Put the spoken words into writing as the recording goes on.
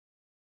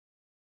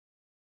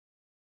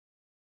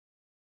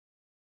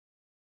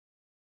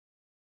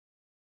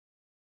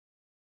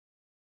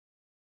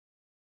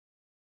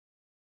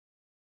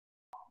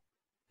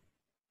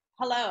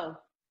Hello.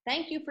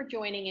 Thank you for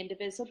joining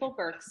Indivisible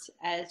Berks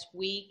as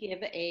we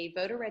give a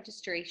voter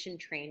registration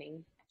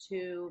training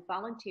to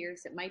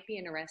volunteers that might be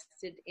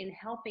interested in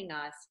helping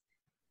us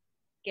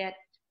get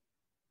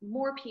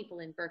more people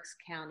in Berks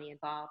County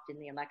involved in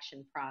the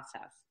election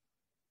process.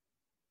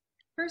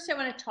 First, I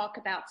want to talk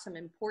about some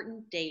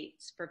important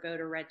dates for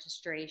voter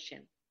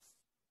registration.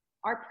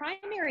 Our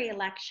primary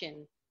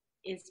election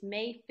is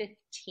May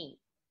 15th.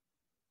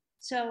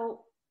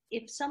 So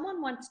if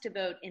someone wants to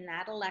vote in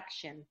that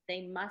election,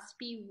 they must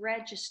be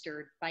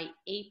registered by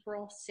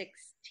April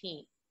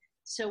 16th.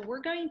 So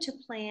we're going to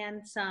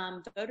plan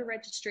some voter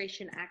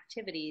registration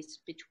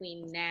activities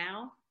between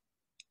now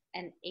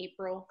and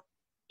April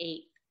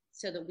 8th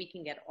so that we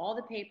can get all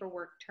the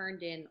paperwork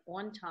turned in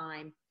on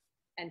time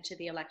and to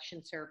the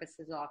election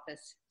services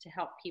office to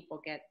help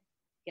people get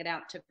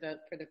out to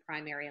vote for the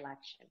primary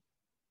election.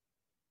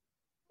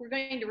 We're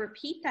going to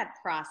repeat that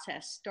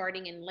process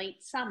starting in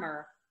late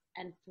summer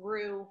and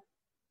through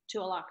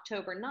till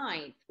October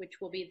 9th,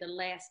 which will be the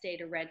last day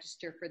to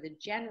register for the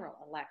general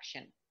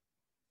election.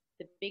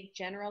 The big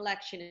general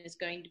election is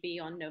going to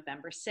be on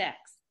November 6th.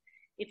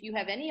 If you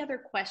have any other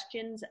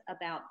questions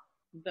about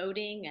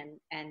voting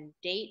and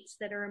dates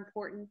that are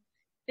important,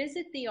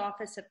 visit the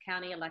Office of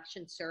County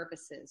Election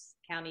Services,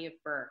 County of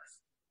Berks.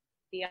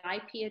 The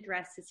IP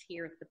address is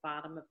here at the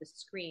bottom of the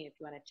screen if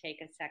you want to take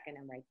a second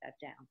and write that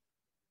down.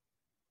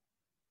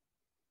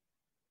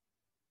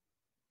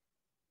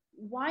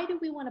 Why do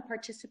we want to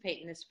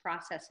participate in this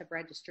process of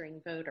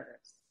registering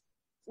voters?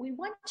 We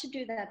want to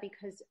do that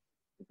because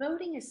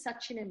voting is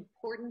such an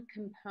important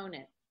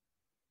component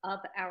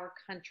of our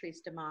country's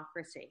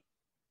democracy.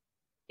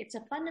 It's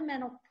a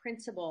fundamental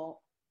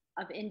principle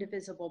of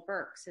Indivisible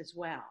Berks as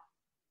well.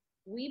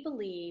 We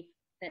believe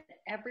that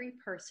every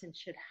person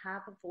should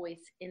have a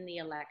voice in the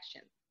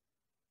election.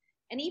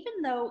 And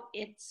even though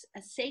it's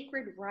a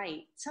sacred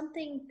right,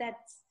 something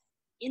that's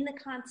in the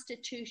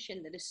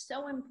Constitution that is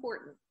so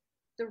important,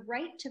 the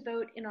right to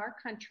vote in our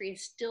country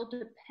is still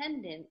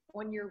dependent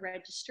on your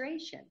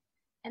registration.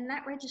 And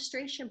that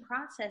registration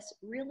process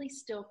really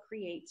still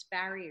creates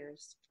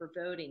barriers for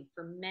voting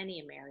for many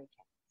Americans.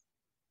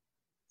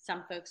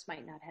 Some folks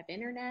might not have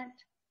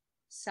internet.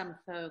 Some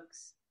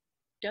folks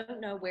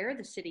don't know where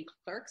the city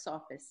clerk's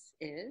office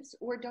is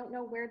or don't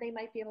know where they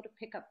might be able to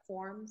pick up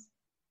forms.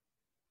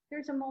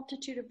 There's a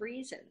multitude of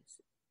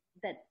reasons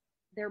that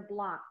they're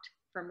blocked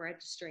from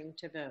registering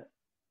to vote.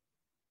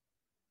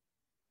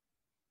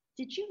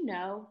 Did you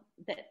know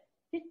that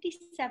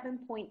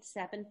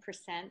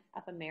 57.7%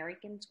 of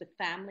Americans with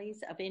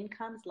families of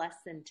incomes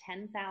less than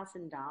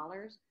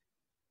 $10,000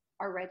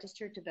 are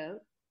registered to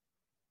vote?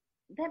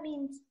 That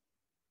means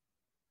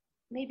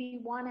maybe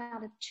 1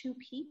 out of 2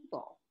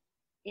 people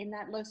in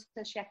that low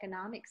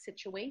socioeconomic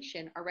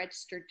situation are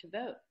registered to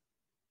vote.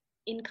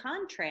 In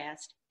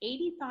contrast,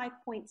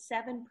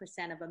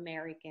 85.7% of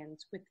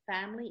Americans with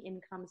family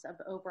incomes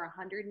of over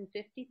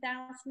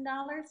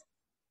 $150,000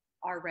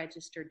 are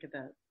registered to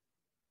vote.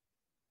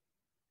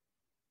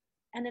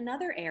 And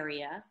another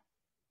area,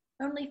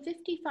 only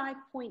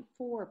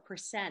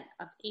 55.4%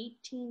 of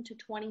 18 to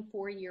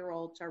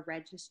 24-year-olds are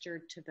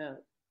registered to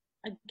vote.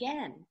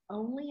 Again,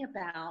 only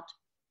about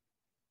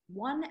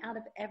 1 out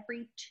of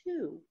every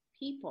 2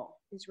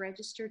 people is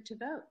registered to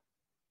vote.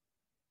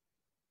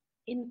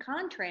 In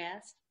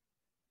contrast,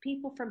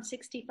 people from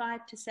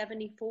 65 to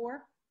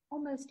 74,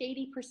 almost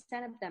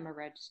 80% of them are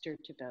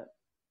registered to vote.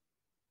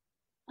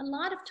 A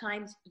lot of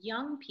times,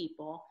 young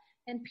people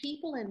and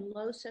people in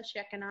low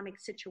socioeconomic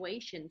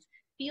situations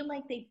feel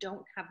like they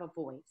don't have a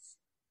voice.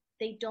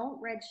 They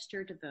don't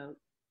register to vote.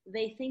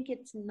 They think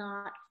it's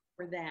not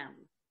for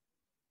them.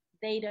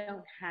 They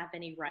don't have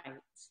any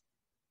rights.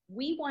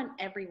 We want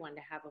everyone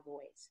to have a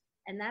voice,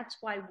 and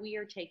that's why we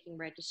are taking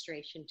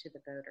registration to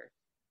the voters.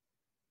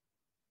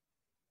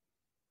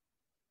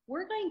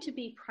 We're going to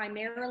be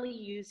primarily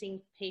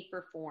using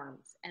paper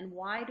forms, and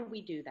why do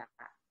we do that?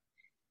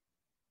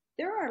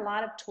 There are a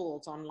lot of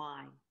tools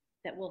online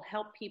that will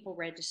help people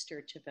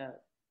register to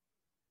vote.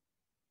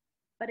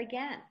 But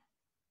again,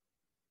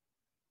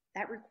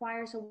 that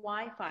requires a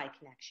Wi-Fi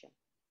connection.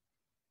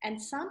 And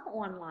some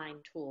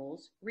online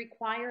tools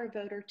require a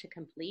voter to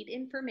complete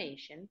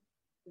information,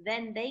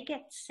 then they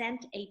get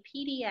sent a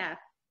PDF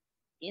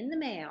in the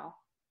mail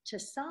to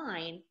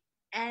sign,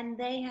 and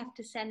they have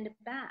to send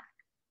it back.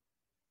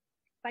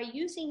 By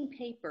using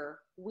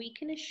paper, we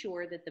can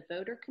assure that the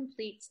voter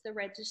completes the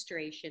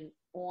registration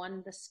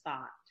on the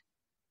spot.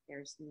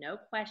 There's no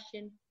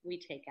question. We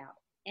take out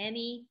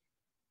any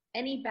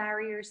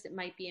barriers that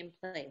might be in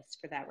place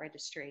for that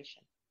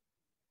registration.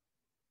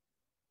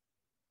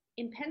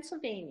 In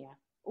Pennsylvania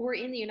or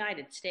in the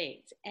United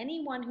States,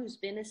 anyone who's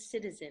been a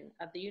citizen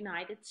of the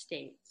United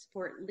States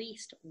for at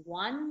least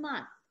 1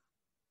 month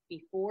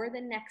before the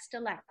next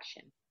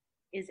election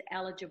is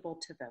eligible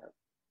to vote.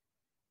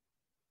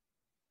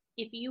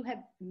 If you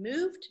have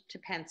moved to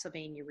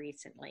Pennsylvania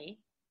recently,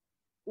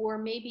 or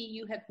maybe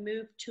you have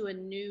moved to a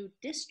new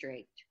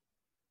district,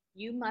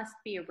 you must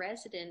be a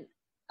resident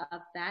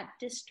of that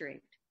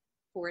district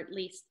for at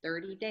least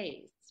 30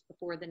 days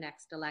before the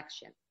next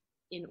election.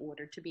 in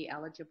order to be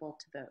eligible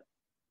to vote.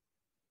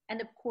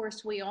 And of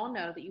course, we all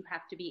know that you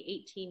have to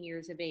be 18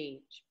 years of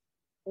age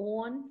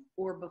on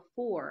or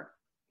before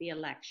the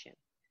election.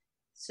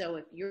 So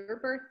if your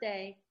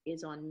birthday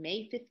is on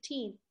May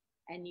 15th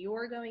and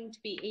you're going to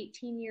be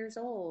 18 years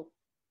old,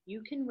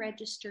 you can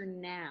register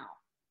now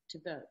to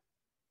vote.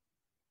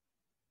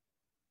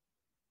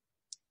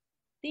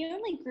 The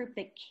only group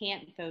that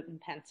can't vote in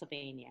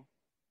Pennsylvania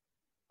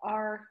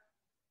are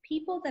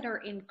people that are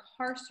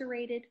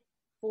incarcerated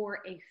for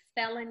a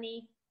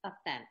felony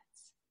offense.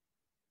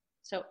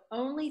 So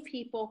only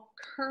people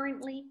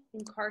currently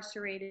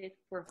incarcerated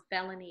for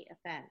felony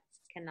offense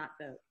cannot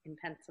vote in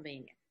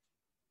Pennsylvania.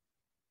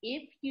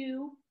 If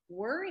you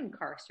were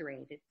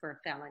incarcerated for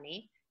a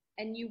felony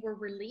and you were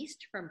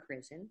released from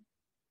prison,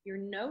 you're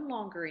no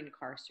longer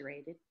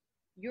incarcerated,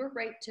 your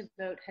right to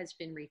vote has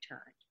been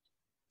returned.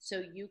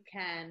 So you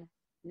can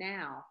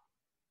now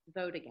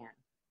vote again.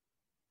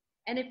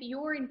 And if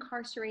you're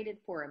incarcerated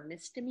for a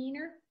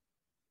misdemeanor,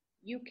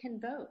 you can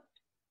vote.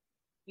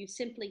 You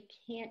simply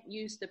can't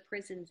use the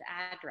prison's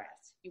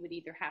address. You would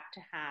either have to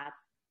have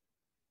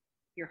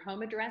your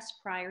home address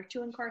prior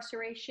to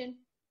incarceration,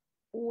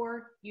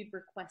 or you'd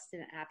request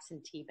an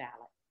absentee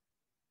ballot.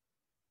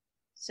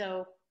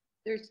 So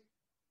there's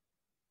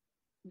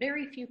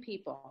very few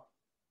people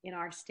in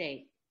our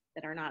state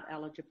that are not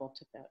eligible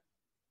to vote.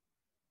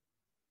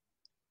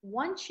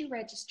 Once you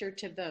register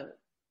to vote,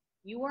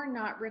 you are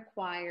not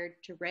required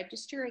to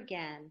register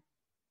again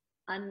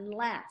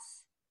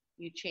unless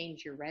you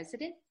change your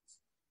residence,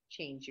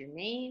 change your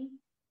name,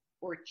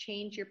 or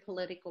change your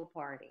political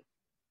party.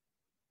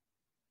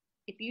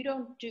 If you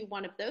don't do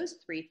one of those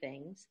three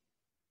things,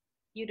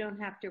 you don't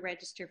have to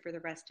register for the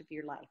rest of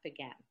your life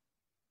again.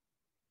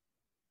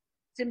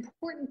 It's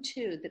important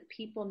too that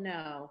people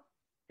know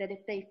that if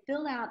they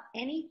fill out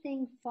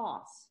anything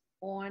false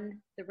on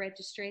the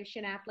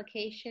registration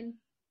application,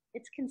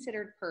 it's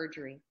considered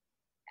perjury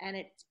and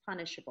it's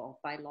punishable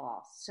by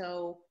law.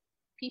 So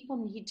people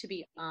need to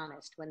be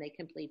honest when they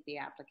complete the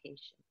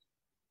application.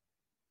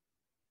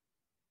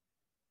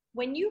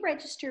 When you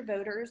register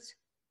voters,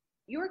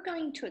 you're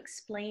going to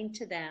explain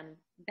to them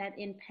that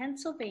in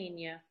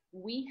Pennsylvania,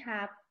 we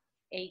have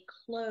a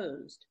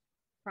closed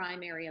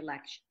primary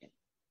election.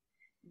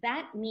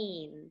 That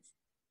means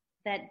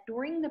that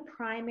during the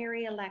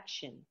primary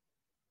election,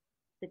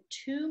 the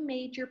two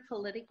major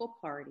political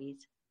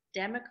parties,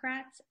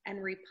 Democrats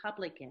and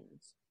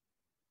Republicans,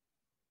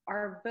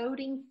 are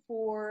voting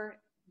for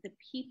the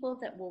people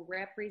that will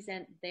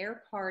represent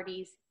their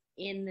parties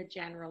in the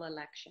general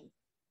election.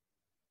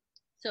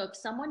 So if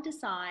someone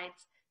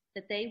decides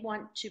that they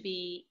want to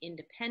be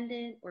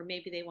independent, or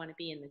maybe they want to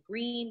be in the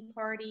Green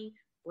Party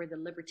or the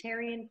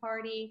Libertarian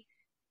Party,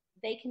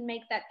 they can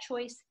make that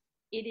choice.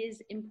 It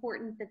is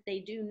important that they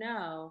do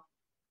know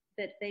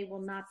that they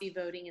will not be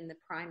voting in the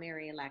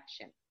primary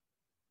election.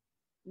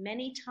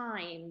 Many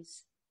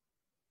times,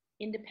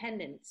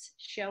 independents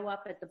show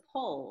up at the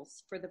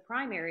polls for the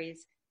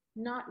primaries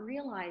not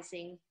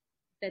realizing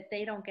that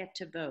they don't get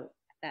to vote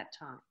at that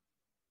time.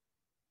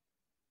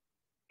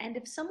 And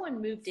if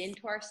someone moved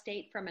into our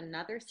state from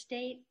another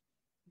state,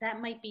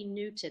 that might be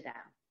new to them.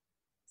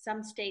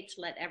 Some states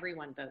let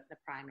everyone vote in the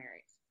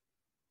primaries.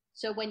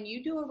 So when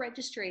you do a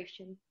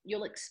registration,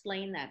 you'll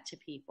explain that to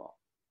people.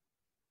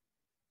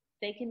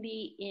 They can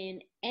be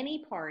in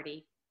any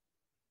party,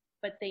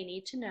 but they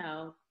need to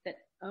know that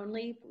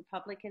only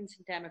Republicans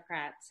and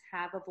Democrats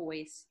have a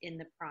voice in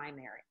the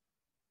primary.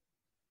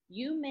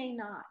 You may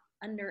not,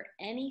 under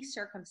any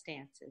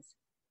circumstances,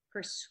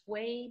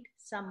 persuade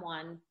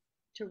someone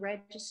to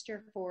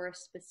register for a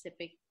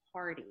specific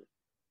party.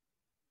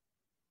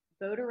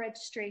 Voter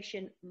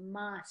registration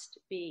must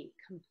be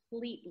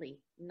completely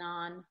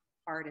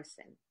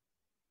nonpartisan.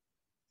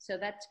 So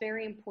that's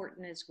very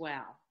important as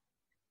well.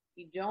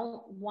 You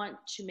don't want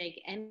to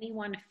make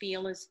anyone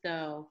feel as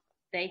though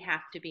they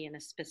have to be in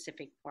a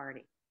specific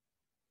party.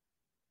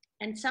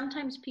 And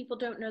sometimes people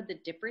don't know the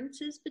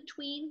differences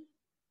between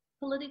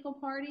political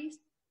parties.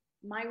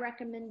 My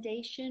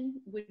recommendation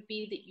would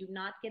be that you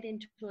not get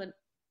into an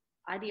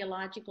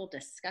ideological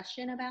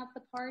discussion about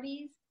the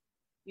parties.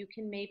 You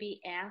can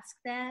maybe ask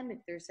them if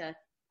there's a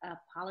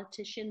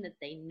politician that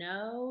they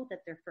know, that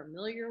they're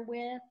familiar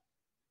with,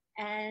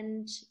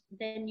 and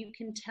then you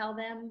can tell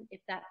them if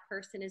that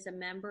person is a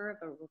member of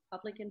a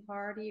Republican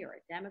Party or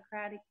a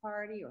Democratic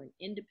Party or an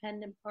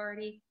independent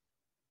party,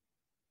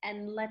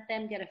 and let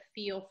them get a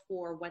feel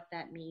for what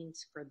that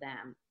means for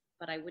them.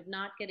 But I would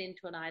not get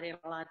into an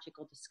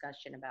ideological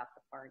discussion about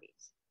the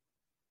parties.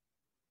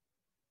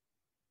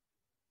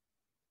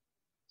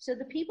 So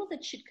the people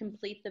that should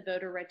complete the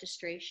voter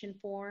registration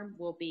form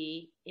will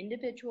be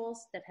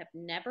individuals that have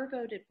never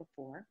voted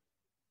before,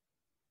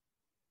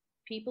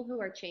 people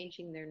who are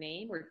changing their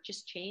name or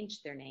just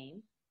changed their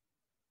name,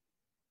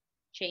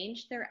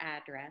 change their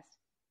address,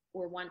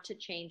 or want to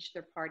change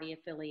their party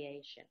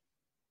affiliation.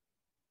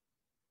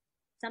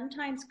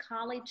 Sometimes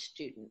college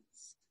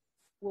students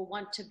will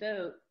want to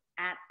vote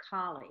at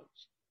college.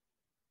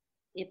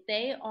 If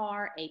they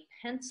are a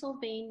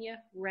Pennsylvania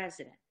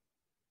resident,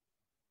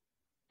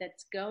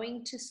 that's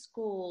going to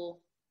school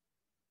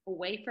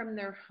away from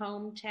their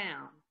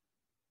hometown,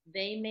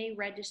 they may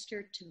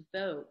register to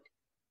vote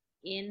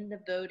in the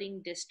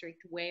voting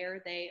district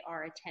where they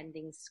are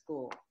attending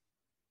school.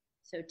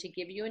 So to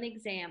give you an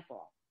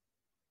example,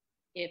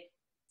 if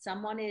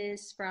someone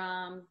is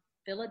from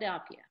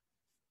Philadelphia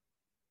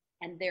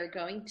and they're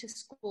going to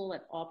school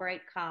at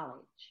Albright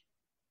College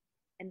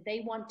and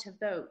they want to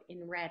vote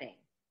in Reading,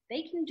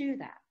 they can do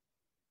that.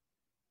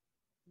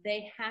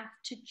 They have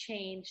to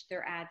change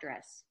their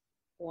address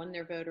on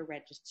their voter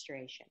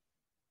registration.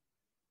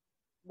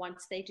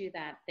 Once they do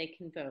that, they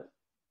can vote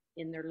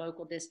in their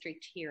local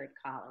district here at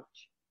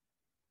college.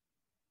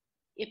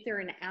 If they're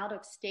an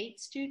out-of-state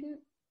student,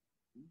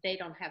 they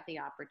don't have the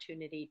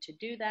opportunity to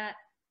do that,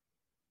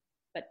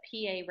 but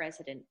PA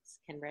residents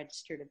can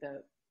register to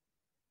vote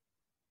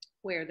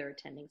where they're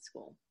attending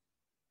school.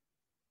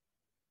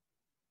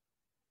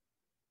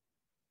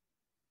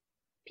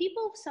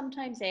 People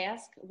sometimes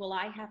ask, will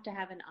I have to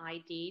have an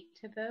ID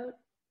to vote?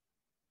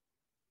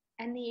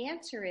 And the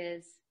answer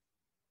is,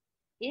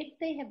 if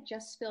they have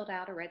just filled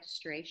out a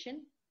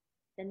registration,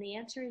 then the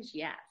answer is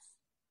yes.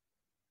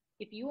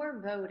 If you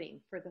are voting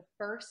for the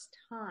first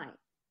time,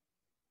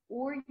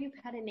 or you've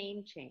had a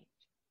name change,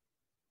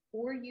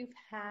 or you've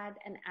had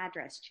an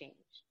address change,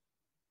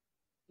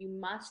 you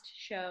must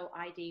show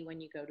ID when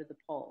you go to the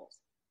polls.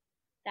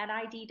 That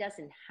ID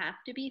doesn't have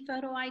to be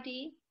photo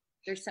ID.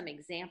 There's some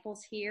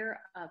examples here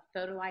of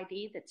photo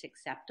ID that's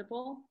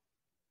acceptable,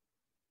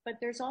 but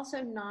there's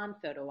also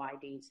non-photo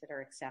IDs that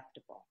are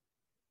acceptable.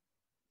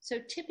 So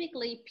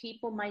typically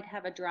people might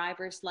have a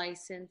driver's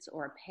license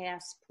or a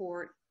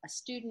passport, a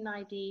student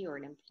ID or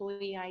an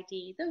employee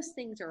ID. Those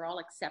things are all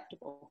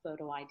acceptable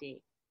photo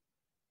ID.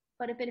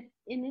 But if an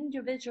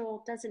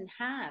individual doesn't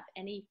have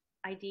any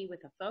ID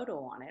with a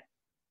photo on it,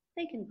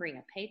 they can bring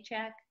a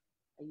paycheck,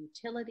 a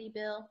utility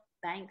bill,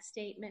 bank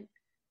statement,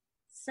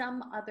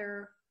 some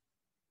other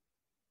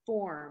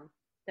form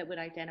that would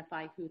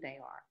identify who they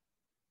are.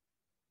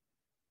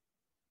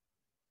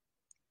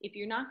 If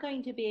you're not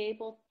going to be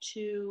able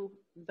to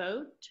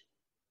vote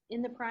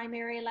in the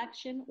primary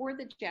election or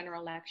the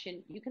general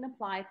election, you can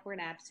apply for an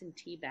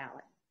absentee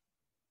ballot.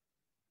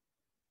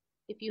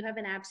 If you have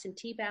an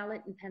absentee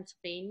ballot in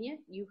Pennsylvania,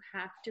 you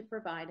have to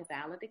provide a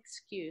valid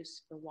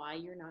excuse for why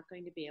you're not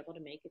going to be able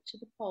to make it to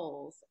the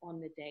polls on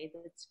the day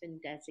that's been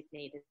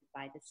designated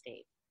by the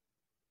state.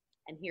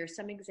 And here's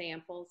some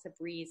examples of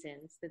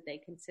reasons that they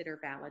consider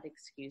valid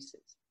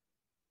excuses.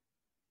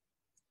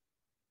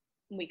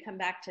 When we come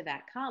back to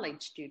that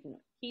college student,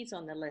 he's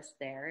on the list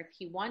there. If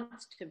he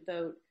wants to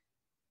vote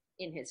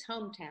in his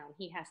hometown,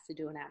 he has to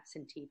do an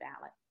absentee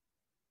ballot.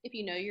 If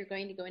you know you're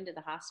going to go into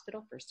the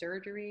hospital for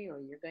surgery or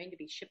you're going to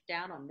be shipped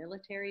out on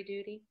military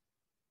duty,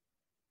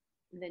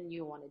 then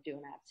you want to do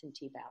an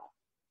absentee ballot.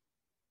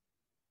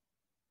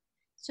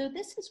 So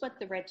this is what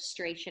the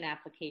registration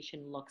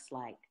application looks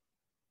like.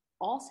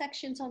 All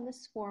sections on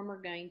this form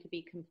are going to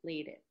be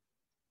completed.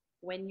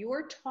 When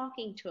you're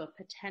talking to a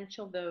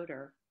potential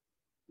voter,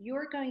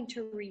 you're going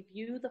to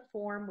review the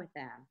form with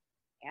them,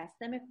 ask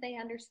them if they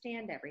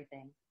understand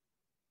everything,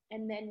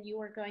 and then you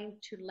are going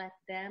to let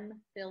them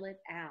fill it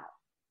out.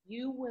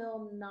 You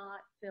will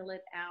not fill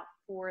it out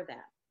for them.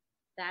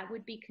 That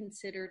would be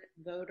considered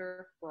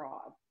voter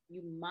fraud.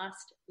 You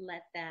must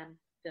let them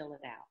fill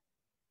it out.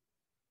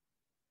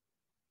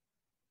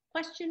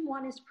 Question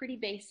 1 is pretty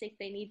basic.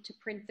 They need to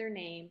print their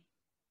name.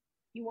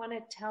 You want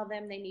to tell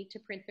them they need to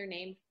print their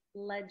name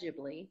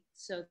legibly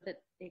so that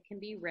it can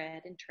be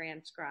read and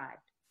transcribed.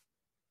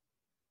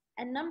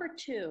 And number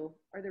 2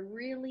 are the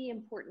really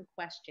important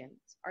questions.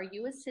 Are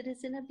you a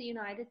citizen of the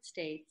United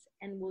States,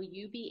 and will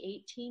you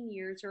be 18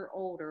 years or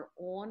older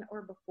on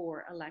or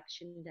before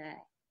Election Day?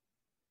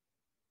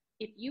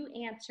 If you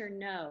answer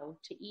no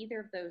to either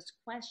of those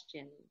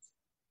questions,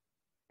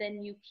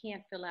 then you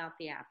can't fill out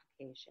the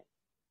application.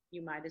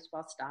 You might as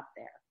well stop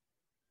there.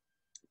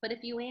 But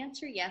if you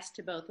answer yes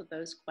to both of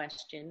those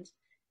questions,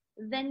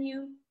 then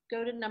you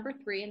go to number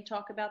 3 and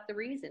talk about the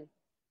reason.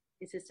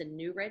 Is this a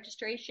new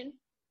registration?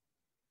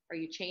 Are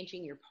you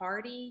changing your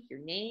party, your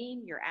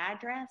name, your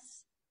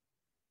address?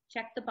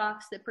 Check the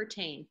box that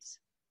pertains.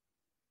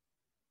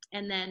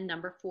 And then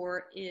number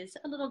 4 is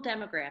a little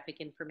demographic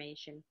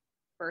information: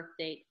 birth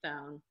date,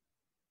 phone,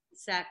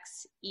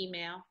 sex,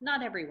 email.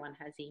 Not everyone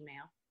has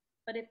email,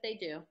 but if they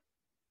do,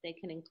 they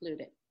can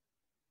include it.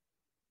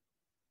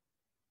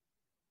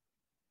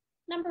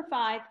 Number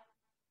 5,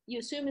 you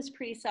assume is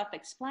pretty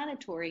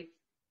self-explanatory,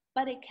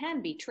 but it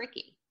can be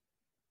tricky.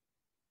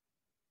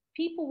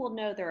 People will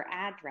know their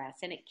address,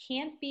 and it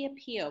can't be a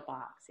P.O.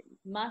 box. It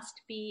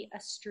must be a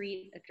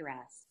street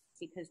address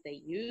because they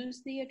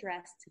use the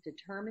address to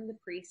determine the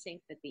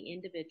precinct that the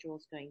individual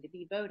is going to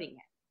be voting in.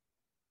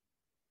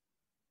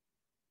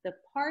 The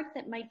part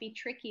that might be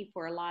tricky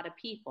for a lot of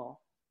people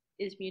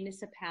is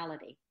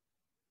municipality.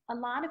 A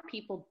lot of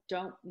people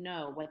don't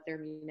know what their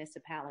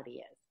municipality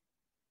is.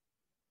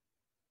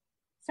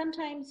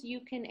 Sometimes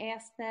you can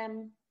ask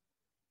them,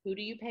 who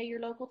do you pay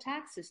your local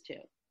taxes to?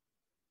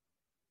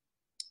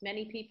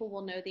 Many people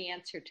will know the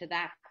answer to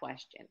that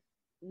question.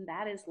 And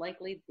that is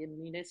likely the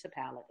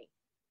municipality.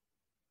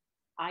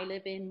 I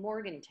live in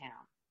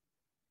Morgantown,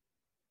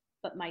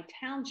 but my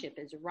township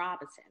is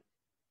Robinson.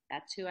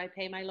 That's who I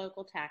pay my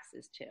local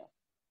taxes to.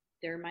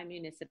 They're my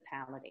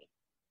municipality.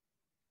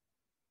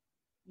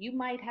 You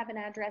might have an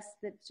address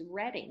that's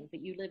Reading,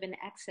 but you live in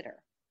Exeter.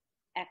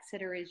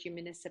 Exeter is your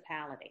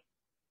municipality.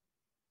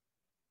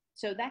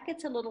 So that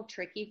gets a little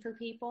tricky for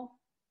people.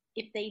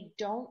 If they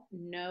don't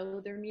know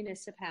their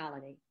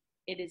municipality,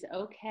 it is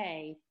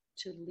okay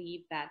to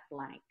leave that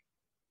blank.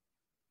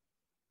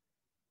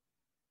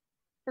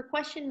 For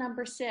question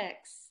number 6,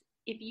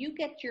 if you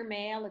get your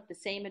mail at the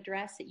same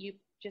address that you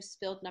just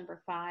filled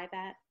number 5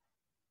 at,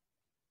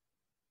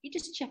 you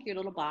just check your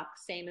little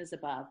box, same as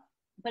above.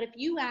 But if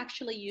you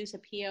actually use a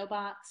P.O.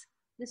 box,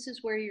 this is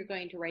where you're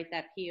going to write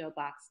that P.O.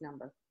 box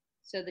number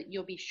so that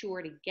you'll be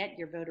sure to get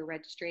your voter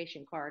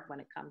registration card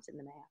when it comes in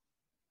the mail.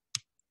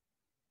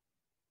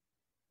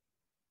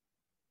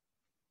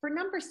 For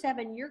number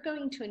 7, you're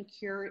going to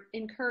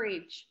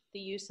encourage the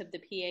use of the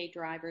PA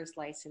driver's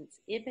license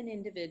if an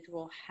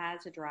individual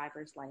has a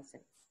driver's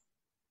license.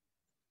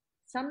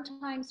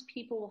 Sometimes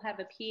people will have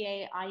a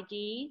PA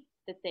ID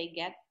that they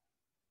get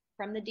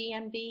from the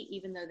DMV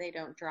even though they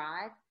don't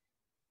drive.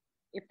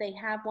 If they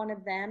have one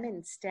of them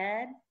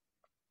instead,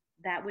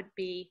 that would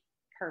be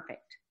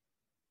perfect.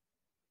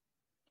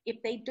 If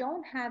they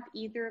don't have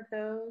either of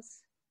those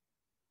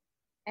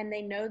and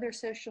they know their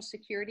social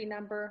security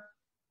number,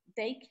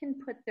 they can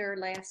put their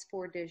last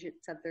 4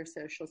 digits of their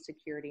social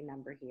security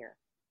number here.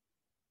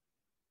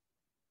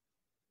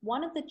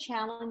 One of the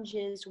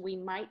challenges we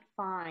might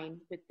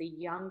find with the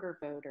younger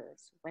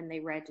voters when they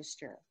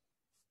register,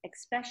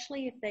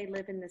 especially if they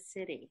live in the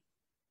city,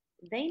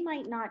 they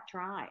might not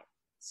drive.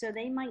 So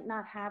they might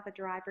not have a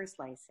driver's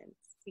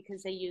license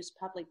because they use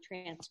public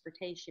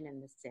transportation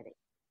in the city.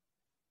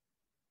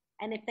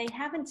 And if they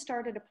haven't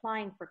started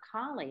applying for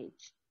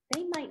college,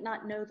 they might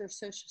not know their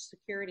social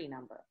security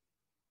number.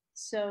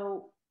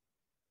 So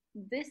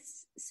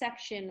this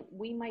section,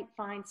 we might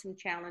find some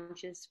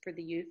challenges for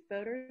the youth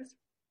voters.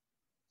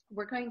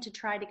 We're going to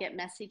try to get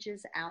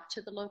messages out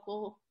to the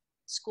local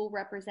school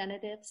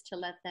representatives to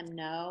let them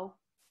know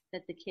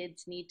that the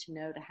kids need to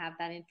know to have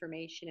that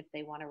information if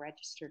they want to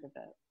register to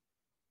vote.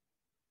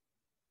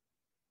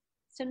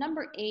 So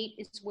number 8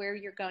 is where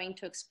you're going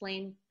to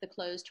explain the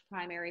closed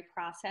primary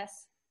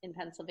process in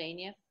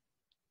Pennsylvania,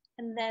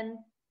 and then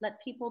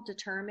let people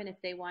determine if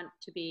they want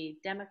to be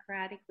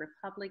Democratic,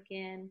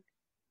 Republican,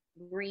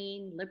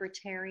 Green,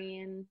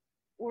 Libertarian,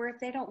 or if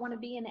they don't want to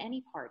be in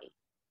any party.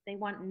 They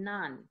want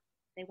none.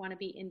 They want to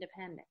be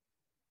independent.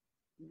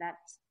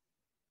 That's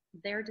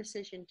their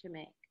decision to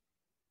make.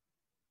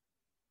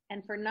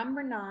 And for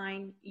number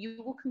 9,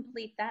 you will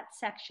complete that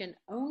section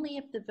only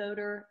if the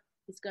voter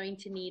is going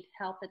to need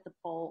help at the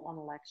poll on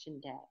election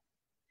day.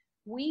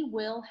 We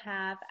will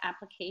have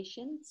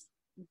applications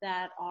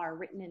that are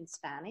written in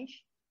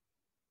Spanish.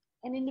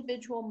 An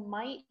individual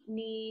might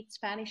need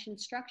Spanish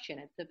instruction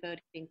at the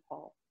voting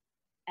poll.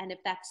 And if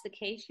that's the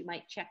case, you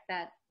might check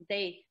that.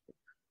 They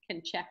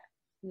can check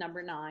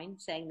number 9,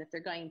 saying that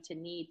they're going to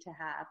need to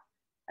have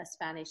a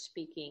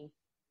Spanish-speaking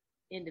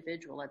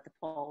individual at the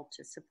poll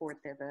to support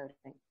their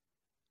voting.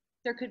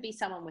 There could be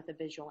someone with a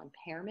visual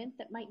impairment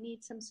that might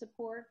need some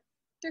support.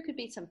 There could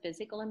be some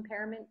physical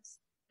impairments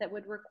that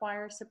would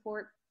require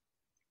support.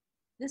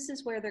 This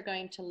is where they're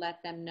going to let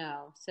them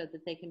know so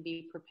that they can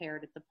be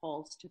prepared at the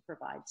polls to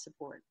provide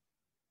support.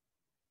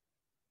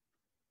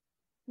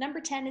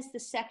 Number 10 is the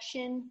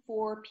section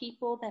for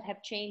people that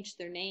have changed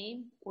their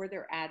name or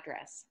their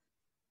address.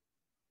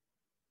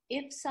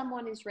 If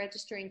someone is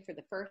registering for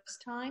the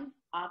first time,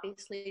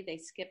 obviously they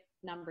skip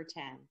number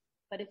 10.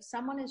 But if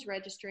someone is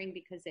registering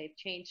because they've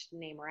changed the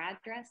name or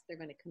address, they're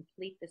going to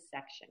complete this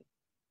section.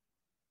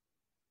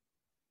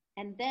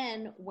 And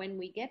then when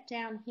we get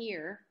down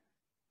here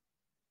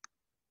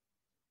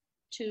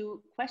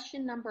to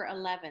question number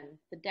 11,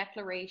 the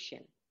declaration,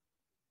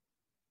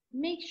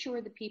 make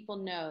sure the people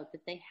know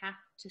that they have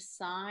to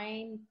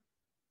sign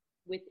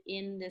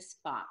within this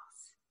box.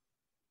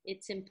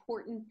 It's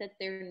important that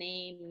their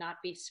name not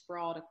be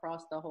sprawled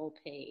across the whole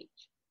page.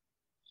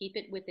 Keep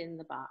it within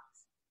the box.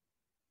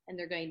 And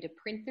they're going to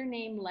print their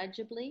name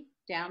legibly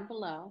down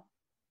below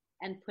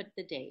and put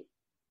the date.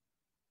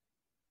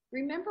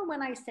 Remember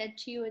when I said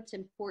to you it's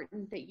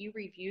important that you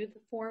review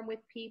the form with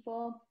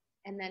people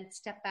and then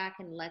step back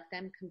and let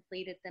them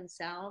complete it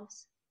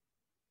themselves?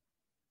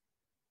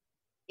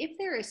 If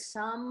there is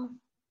some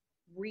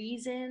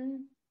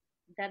reason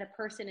that a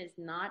person is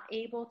not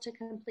able to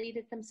complete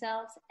it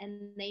themselves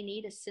and they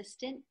need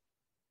assistance,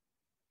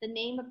 the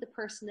name of the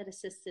person that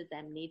assisted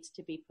them needs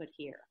to be put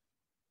here.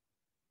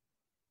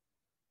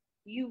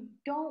 You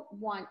don't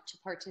want to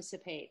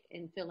participate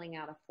in filling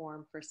out a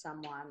form for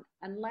someone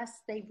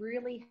unless they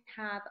really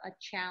have a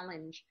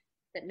challenge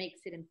that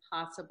makes it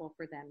impossible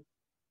for them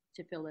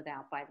to fill it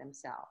out by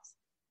themselves.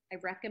 I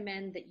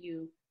recommend that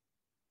you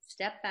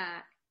step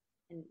back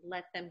and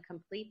let them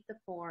complete the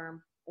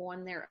form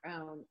on their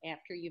own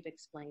after you've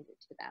explained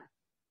it to them.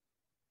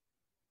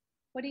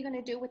 What are you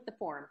going to do with the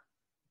form?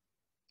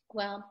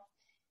 Well,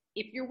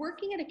 If you're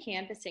working at a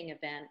canvassing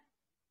event,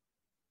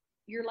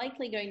 you're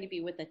likely going to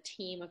be with a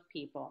team of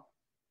people,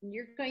 and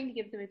you're going to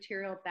give the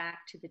material back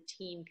to the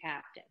team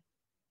captain.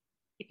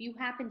 If you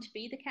happen to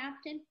be the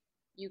captain,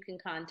 you can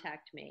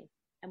contact me,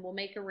 and we'll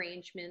make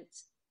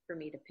arrangements for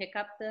me to pick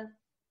up the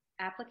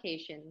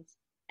applications,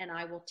 and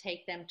I will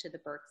take them to the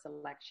Berks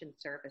Election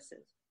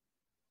Services.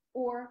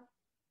 Or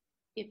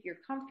if you're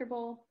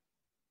comfortable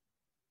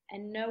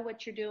and know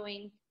what you're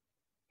doing,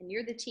 and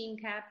you're the team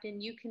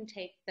captain, you can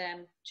take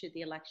them to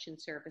the election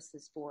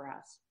services for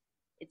us.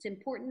 It's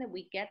important that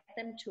we get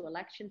them to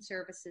election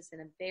services in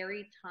a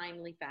very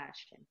timely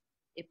fashion.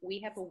 If we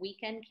have a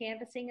weekend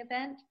canvassing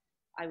event,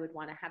 I would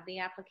want to have the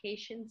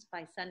applications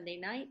by Sunday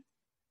night,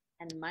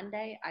 and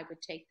Monday I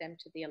would take them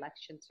to the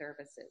election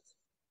services.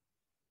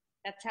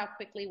 That's how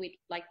quickly we'd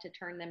like to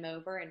turn them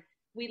over, and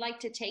we like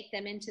to take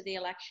them into the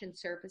election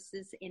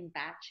services in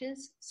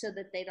batches so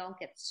that they don't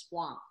get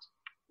swamped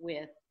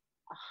with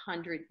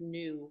 100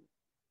 new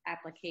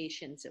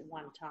applications at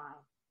one time.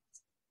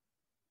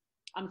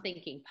 I'm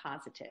thinking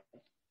positive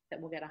that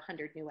we'll get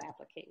 100 new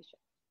applications.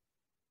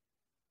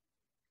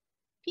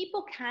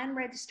 People can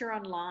register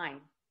online,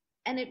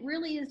 and it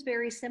really is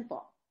very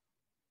simple.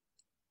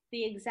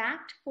 The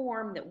exact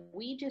form that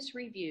we just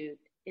reviewed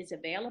is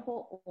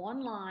available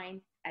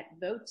online at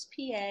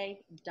votespa.com.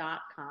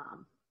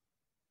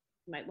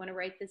 You might want to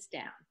write this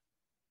down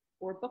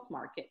or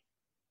bookmark it,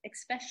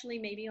 especially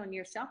maybe on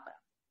your cell phone.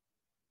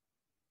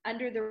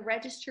 Under the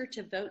Register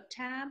to Vote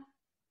tab,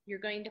 you're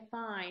going to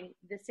find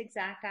this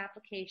exact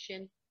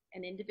application.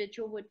 An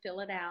individual would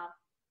fill it out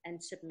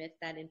and submit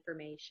that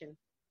information.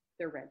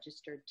 They're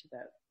registered to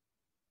vote.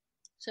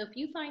 So if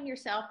you find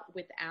yourself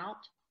without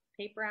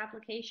paper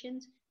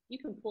applications, you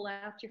can pull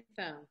out your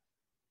phone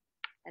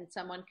and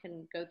someone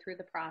can go through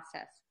the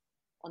process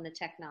on the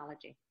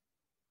technology.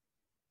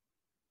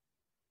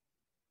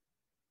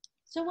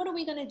 So what are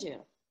we going to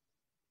do?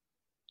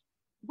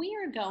 We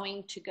are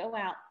going to go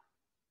out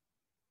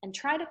and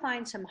try to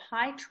find some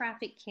high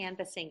traffic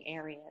canvassing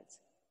areas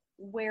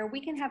where we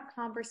can have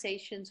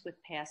conversations with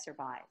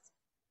passerbys.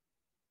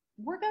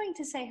 We're going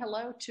to say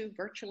hello to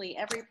virtually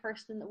every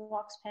person that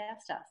walks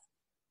past us.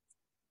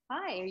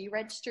 Hi, are you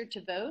registered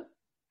to vote?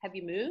 Have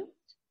you moved?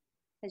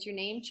 Has your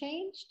name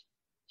changed?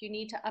 Do you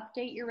need to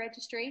update your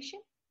registration?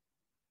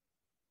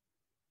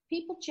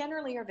 People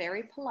generally are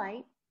very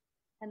polite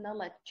and they'll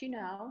let you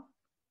know,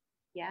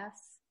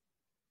 yes,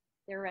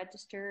 they're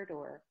registered.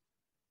 Or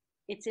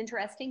it's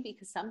interesting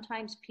because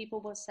sometimes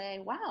people will say,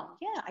 wow,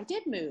 yeah, I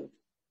did move.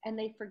 And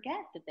they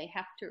forget that they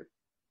have to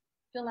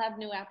fill out a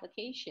new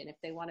application if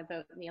they want to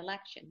vote in the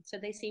election. So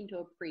they seem to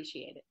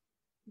appreciate it.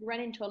 You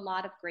run into a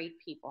lot of great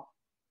people.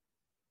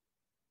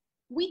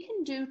 We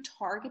can do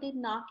targeted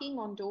knocking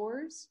on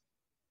doors.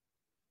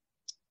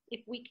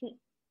 If we can,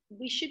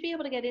 we should be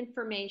able to get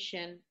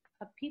information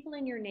of people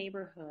in your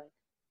neighborhood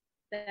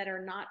that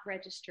are not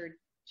registered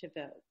to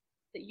vote,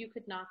 that you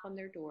could knock on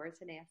their doors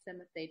and ask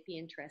them if they'd be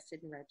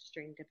interested in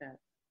registering to vote.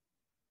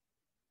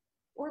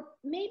 Or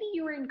maybe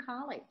you're in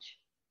college.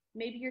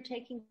 Maybe you're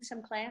taking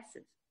some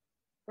classes.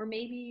 Or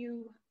maybe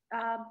you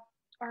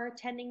are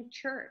attending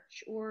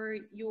church, or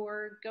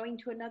you're going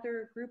to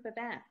another group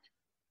event.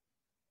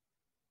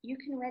 You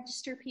can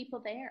register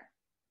people there.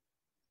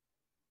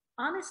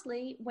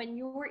 Honestly, when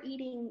you're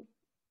eating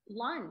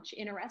lunch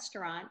in a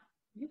restaurant,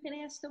 you can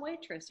ask the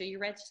waitress, are you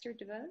registered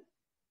to vote?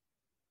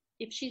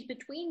 If she's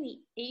between the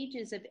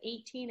ages of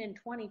 18 and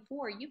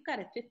 24, you've got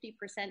a 50%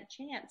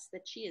 chance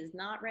that she is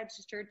not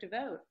registered to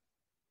vote.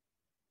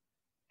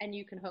 And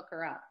you can hook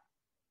her up.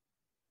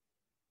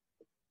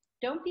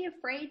 Don't be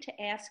afraid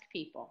to ask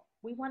people.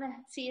 We want to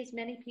see as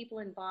many people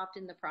involved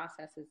in the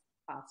process as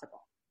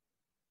possible.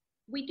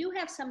 We do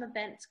have some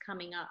events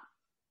coming up,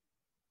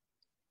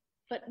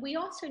 but we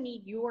also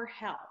need your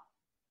help.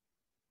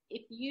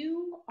 If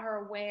you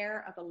are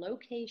aware of a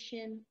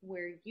location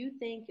where you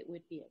think it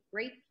would be a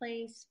great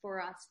place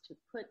for us to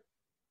put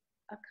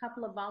a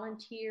couple of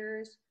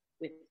volunteers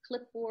with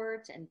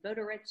clipboards and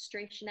voter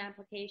registration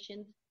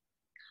applications,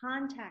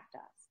 contact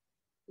us.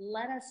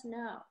 Let us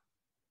know.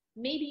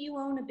 Maybe you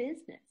own a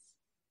business.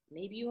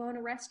 Maybe you own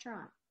a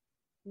restaurant.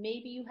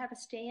 Maybe you have a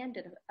stand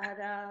at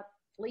a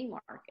flea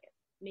market.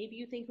 Maybe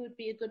you think it would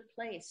be a good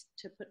place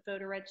to put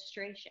voter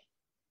registration.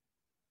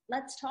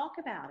 Let's talk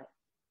about it.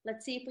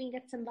 Let's see if we can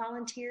get some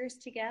volunteers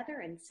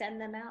together and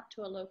send them out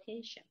to a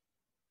location.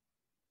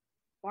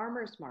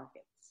 Farmers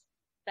markets,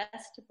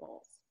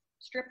 festivals,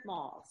 strip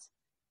malls,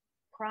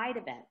 pride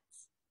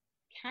events,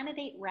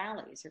 candidate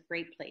rallies are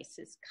great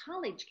places.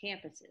 College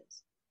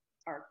campuses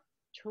are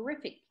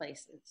terrific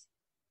places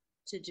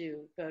to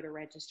do voter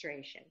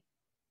registration.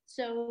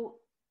 So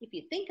if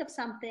you think of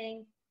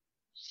something,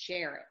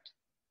 share it.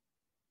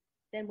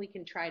 Then we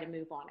can try to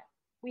move on it.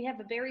 We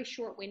have a very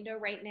short window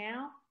right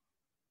now,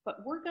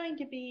 but we're going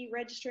to be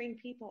registering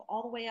people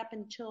all the way up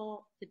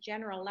until the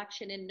general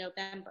election in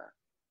November.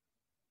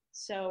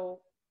 So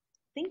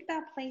think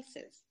about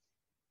places.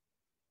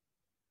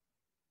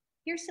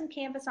 Here's some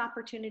Canvas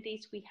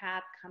opportunities we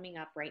have coming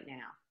up right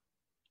now.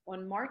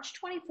 On March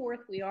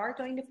 24th, we are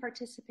going to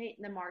participate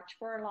in the March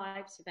for Our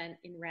Lives event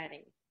in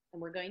Reading,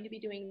 and we're going to be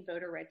doing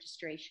voter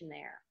registration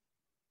there.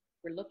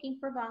 We're looking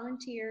for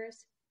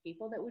volunteers,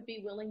 people that would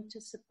be willing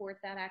to support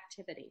that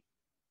activity.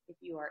 If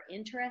you are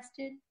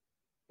interested,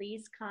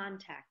 please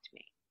contact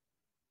me.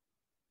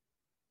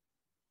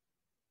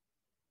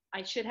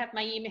 I should have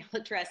my email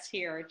address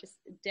here, just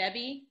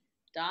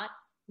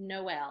debbie.noel,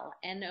 Noel,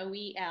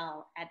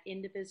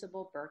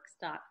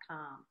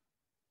 @indivisibleberks.com.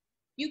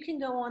 You can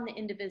go on the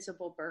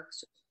Indivisible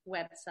Berks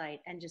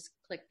website and just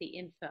click the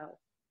info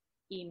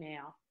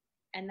email,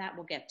 and that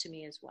will get to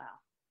me as well.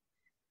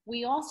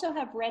 We also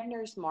have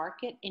Redner's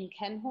Market in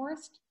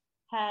Kenhorst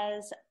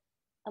has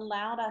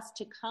allowed us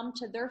to come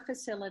to their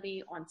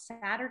facility on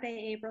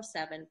Saturday, April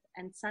 7th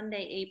and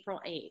Sunday, April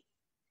 8th.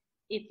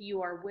 If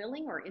you are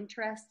willing or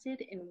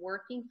interested in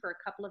working for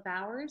a couple of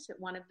hours at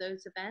one of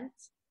those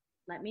events,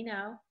 let me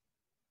know.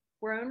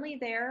 We're only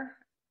there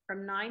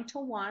from 9 to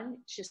 1,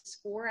 it's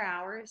just 4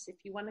 hours.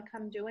 If you want to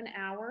come do an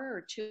hour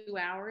or 2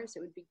 hours,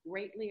 it would be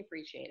greatly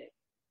appreciated.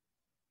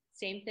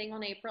 Same thing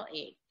on April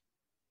 8th,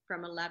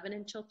 from 11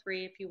 until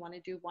 3. If you want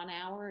to do 1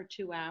 hour or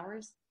 2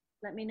 hours,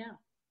 let me know.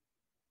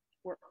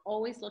 We're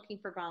always looking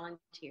for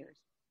volunteers.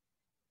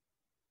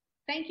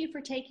 Thank you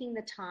for taking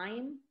the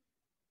time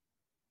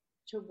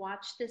to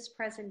watch this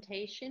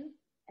presentation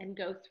and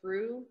go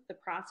through the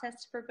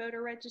process for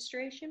voter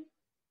registration.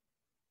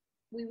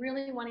 We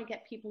really want to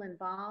get people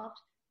involved.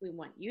 We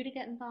want you to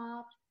get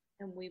involved,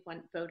 and we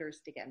want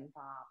voters to get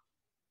involved.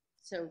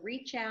 So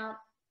reach out,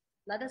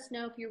 let us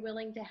know if you're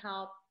willing to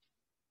help.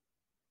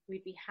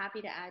 We'd be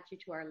happy to add you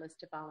to our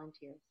list of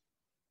volunteers.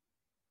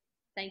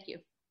 Thank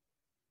you.